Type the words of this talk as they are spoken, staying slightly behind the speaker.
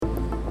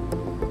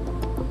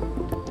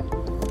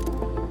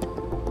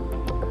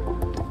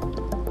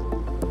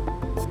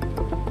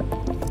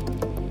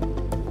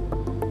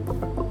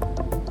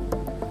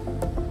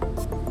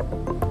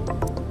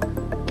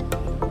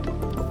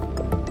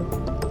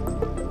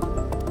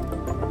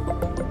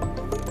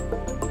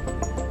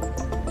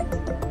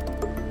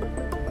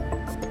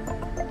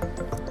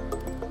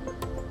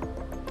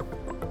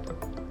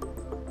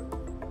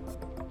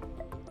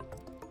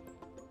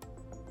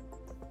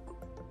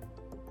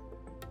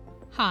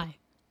Hi,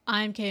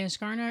 I'm KS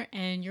Garner,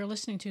 and you're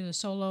listening to the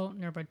Solo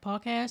Nerdbird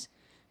podcast.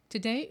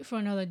 Today, for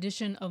another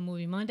edition of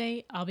Movie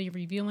Monday, I'll be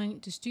reviewing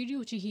the Studio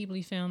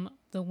Ghibli film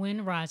The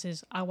Wind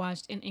Rises I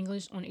watched in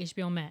English on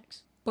HBO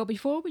Max. But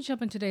before we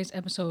jump into today's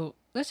episode,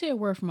 let's hear a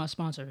word from our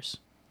sponsors.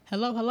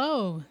 Hello,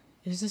 hello.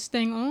 Is this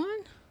thing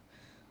on?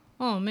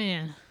 Oh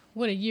man,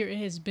 what a year it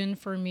has been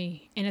for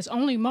me, and it's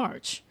only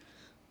March.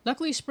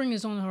 Luckily, spring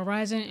is on the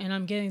horizon, and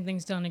I'm getting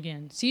things done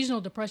again.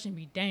 Seasonal depression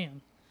be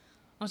damned.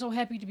 I'm so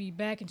happy to be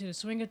back into the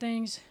swing of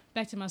things,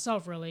 back to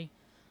myself, really.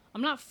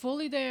 I'm not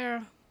fully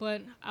there,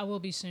 but I will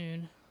be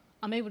soon.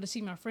 I'm able to see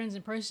my friends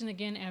in person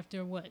again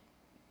after,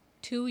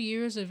 2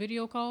 years of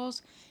video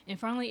calls, and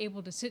finally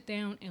able to sit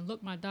down and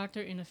look my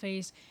doctor in the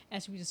face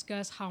as we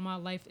discuss how my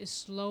life is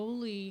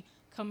slowly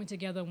coming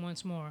together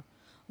once more.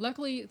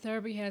 Luckily,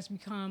 therapy has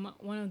become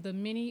one of the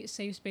many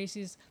safe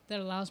spaces that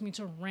allows me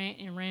to rant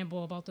and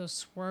ramble about the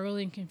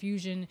swirling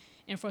confusion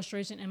and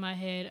frustration in my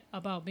head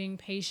about being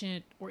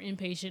patient or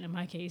impatient in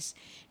my case,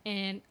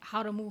 and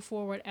how to move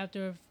forward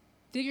after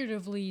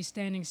figuratively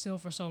standing still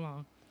for so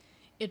long.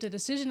 If the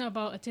decision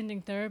about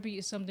attending therapy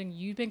is something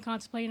you've been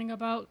contemplating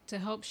about to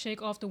help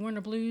shake off the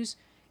winter blues,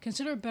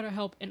 consider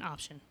BetterHelp an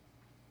option.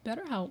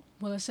 BetterHelp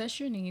will assess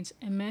your needs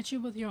and match you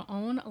with your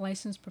own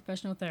licensed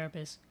professional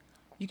therapist.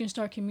 You can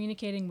start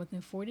communicating within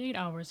 48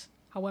 hours.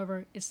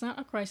 However, it's not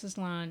a crisis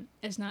line,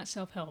 it's not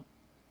self-help.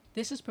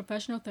 This is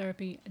professional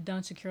therapy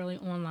done securely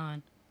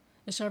online.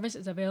 The service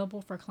is available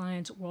for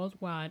clients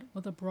worldwide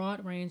with a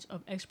broad range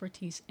of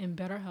expertise in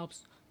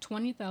BetterHelp's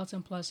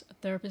 20,000 plus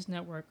therapist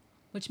network,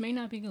 which may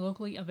not be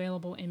locally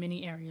available in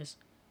many areas.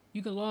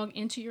 You can log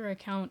into your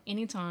account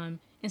anytime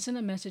and send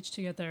a message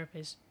to your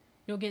therapist.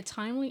 You'll get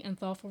timely and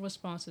thoughtful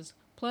responses.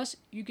 Plus,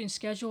 you can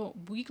schedule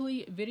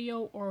weekly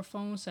video or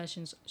phone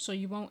sessions so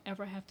you won't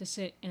ever have to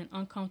sit in an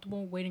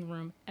uncomfortable waiting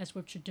room as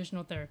with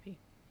traditional therapy.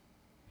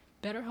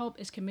 BetterHelp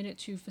is committed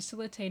to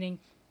facilitating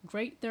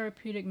great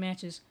therapeutic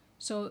matches,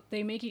 so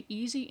they make it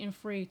easy and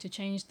free to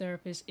change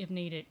therapists if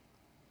needed.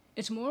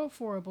 It's more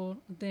affordable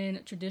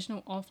than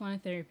traditional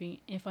offline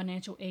therapy, and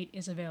financial aid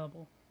is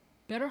available.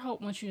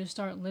 BetterHelp wants you to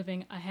start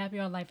living a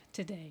happier life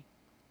today.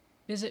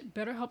 Visit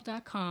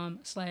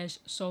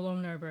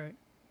betterhelp.com/solonerdbird.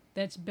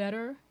 That's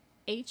better,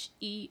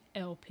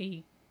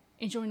 HELP,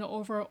 and join the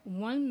over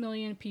 1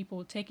 million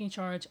people taking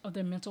charge of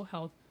their mental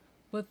health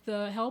with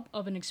the help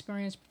of an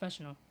experienced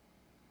professional.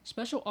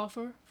 Special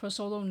offer for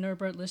Solo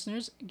Nerdbird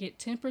listeners: get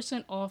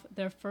 10% off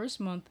their first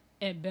month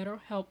at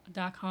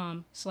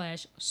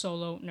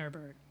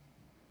betterhelp.com/solonerdbird.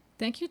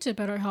 Thank you to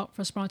BetterHelp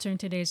for sponsoring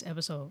today's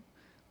episode.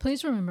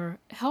 Please remember,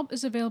 help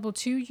is available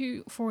to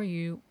you for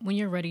you when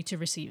you're ready to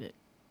receive it.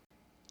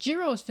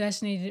 Jiro is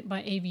fascinated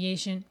by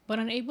aviation, but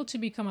unable to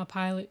become a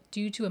pilot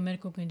due to a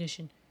medical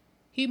condition.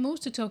 He moves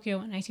to Tokyo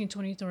in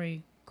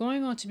 1923,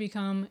 going on to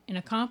become an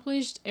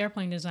accomplished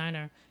airplane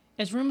designer.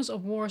 As rumors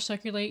of war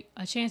circulate,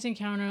 a chance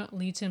encounter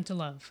leads him to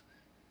love.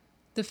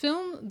 The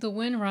film The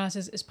Wind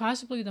Rises is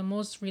possibly the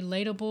most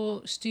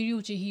relatable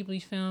Studio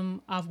Ghibli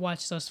film I've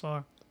watched thus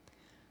far.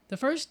 The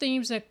first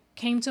themes that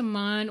came to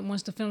mind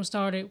once the film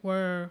started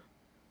were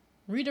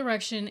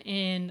redirection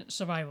and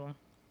survival.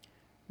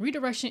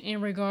 Redirection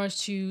in regards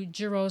to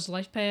Jiro's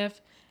life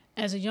path.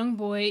 As a young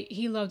boy,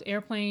 he loved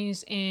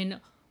airplanes and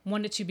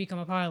wanted to become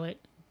a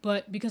pilot,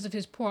 but because of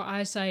his poor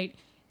eyesight,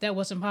 that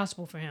was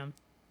impossible for him.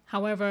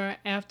 However,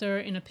 after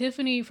an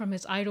epiphany from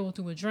his idol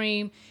through a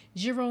dream,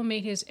 Jiro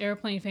made his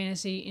airplane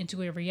fantasy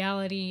into a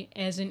reality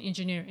as an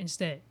engineer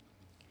instead.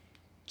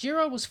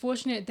 Jiro was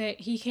fortunate that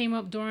he came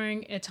up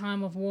during a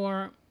time of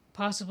war,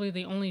 possibly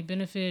the only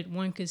benefit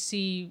one could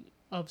see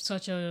of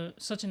such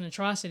an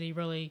atrocity,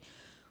 really,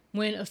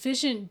 when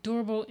efficient,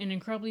 durable, and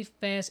incredibly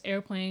fast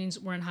airplanes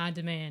were in high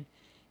demand.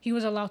 He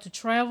was allowed to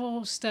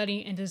travel,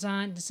 study, and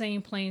design the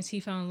same planes he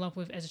fell in love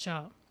with as a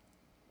child.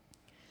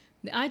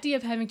 The idea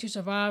of having to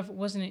survive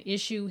wasn't an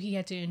issue he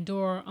had to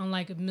endure,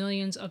 unlike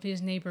millions of his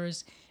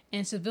neighbors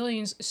and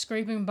civilians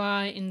scraping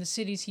by in the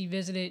cities he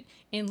visited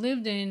and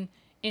lived in,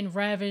 and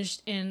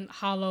ravaged and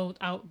hollowed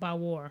out by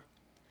war.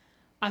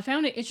 I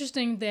found it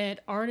interesting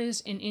that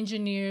artists and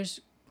engineers,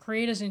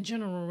 creators in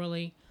general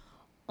really,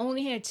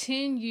 only had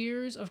 10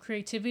 years of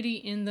creativity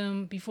in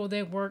them before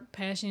their work,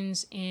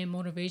 passions, and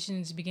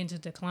motivations began to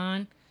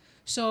decline.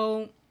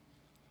 So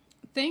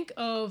think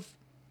of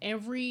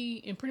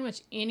every and pretty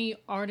much any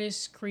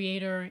artist,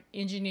 creator,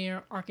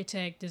 engineer,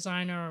 architect,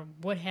 designer,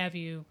 what have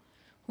you,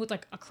 who's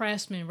like a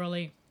craftsman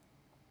really,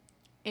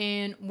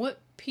 and what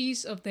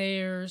piece of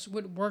theirs,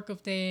 what work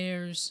of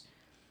theirs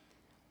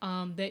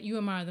that you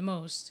admire the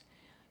most.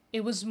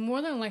 It was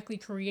more than likely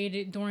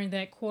created during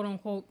that quote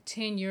unquote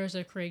 10 years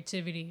of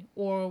creativity,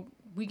 or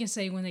we can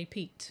say when they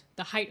peaked,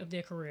 the height of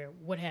their career,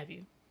 what have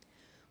you.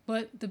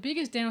 But the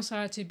biggest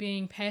downside to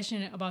being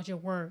passionate about your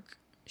work,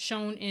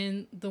 shown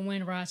in The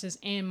Wind Rises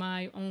and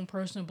my own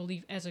personal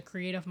belief as a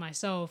creative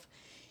myself,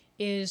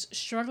 is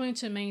struggling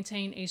to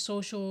maintain a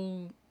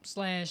social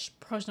slash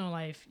personal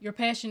life. Your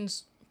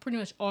passions pretty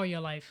much are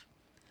your life.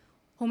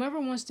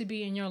 Whomever wants to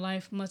be in your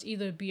life must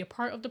either be a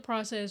part of the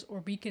process or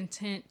be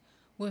content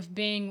with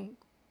being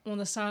on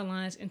the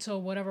sidelines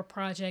until whatever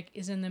project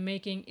is in the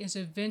making is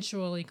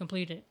eventually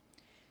completed.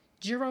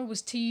 Jiro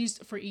was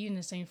teased for eating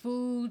the same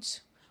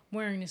foods,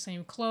 wearing the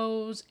same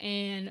clothes,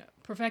 and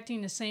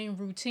perfecting the same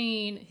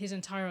routine his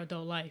entire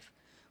adult life.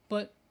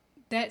 But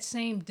that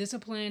same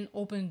discipline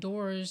opened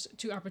doors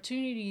to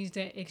opportunities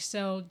that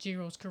excelled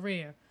Jiro's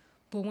career.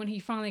 But when he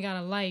finally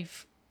got a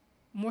life,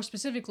 more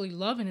specifically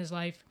love in his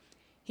life,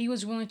 he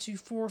was willing to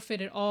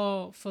forfeit it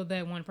all for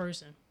that one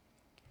person.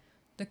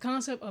 The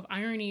concept of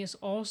irony is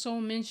also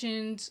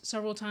mentioned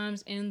several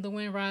times in The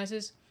Wind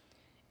Rises.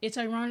 It's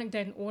ironic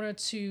that in order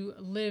to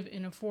live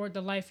and afford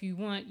the life you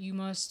want, you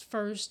must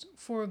first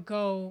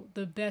forego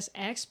the best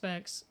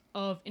aspects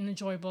of an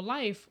enjoyable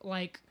life,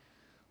 like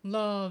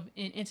love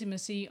and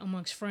intimacy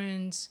amongst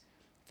friends,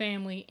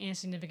 family, and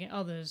significant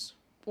others,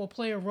 or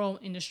play a role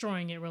in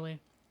destroying it, really.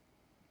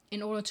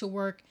 In order to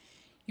work,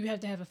 you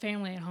have to have a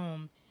family at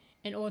home.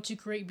 In order to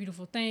create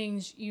beautiful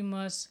things, you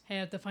must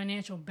have the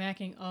financial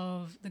backing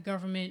of the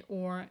government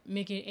or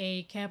make it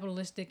a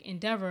capitalistic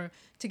endeavor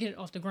to get it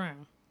off the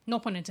ground. No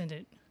pun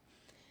intended.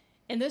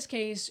 In this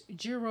case,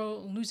 Jiro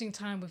losing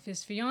time with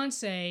his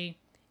fiance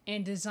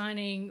and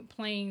designing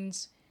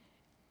planes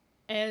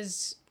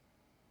as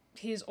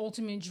his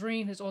ultimate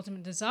dream, his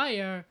ultimate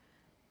desire,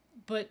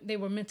 but they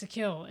were meant to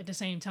kill at the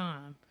same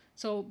time.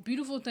 So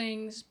beautiful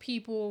things,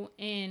 people,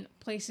 and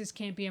places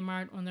can't be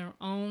admired on their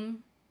own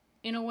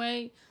in a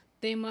way.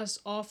 They must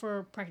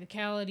offer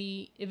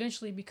practicality,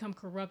 eventually become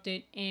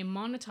corrupted and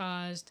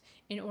monetized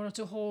in order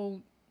to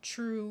hold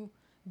true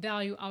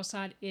value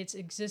outside its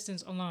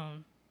existence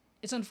alone.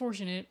 It's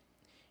unfortunate,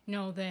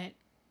 that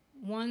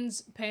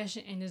one's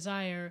passion and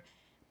desire,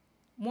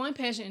 one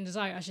passion and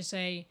desire, I should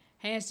say,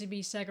 has to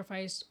be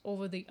sacrificed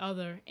over the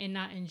other and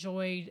not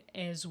enjoyed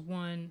as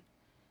one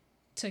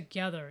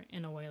together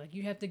in a way. Like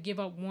you have to give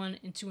up one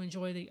and to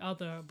enjoy the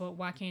other, but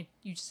why can't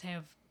you just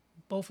have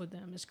both of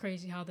them? It's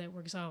crazy how that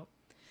works out.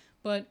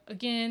 But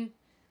again,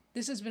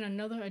 this has been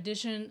another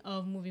edition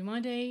of Movie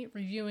Monday,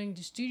 reviewing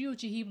the Studio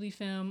Ghibli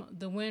film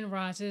The Wind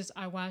Rises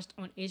I watched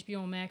on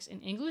HBO Max in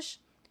English.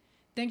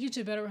 Thank you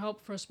to BetterHelp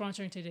for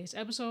sponsoring today's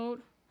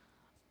episode.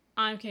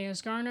 I'm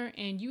KS Garner,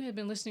 and you have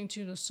been listening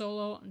to the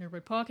Solo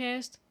Nerd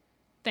Podcast.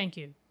 Thank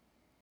you.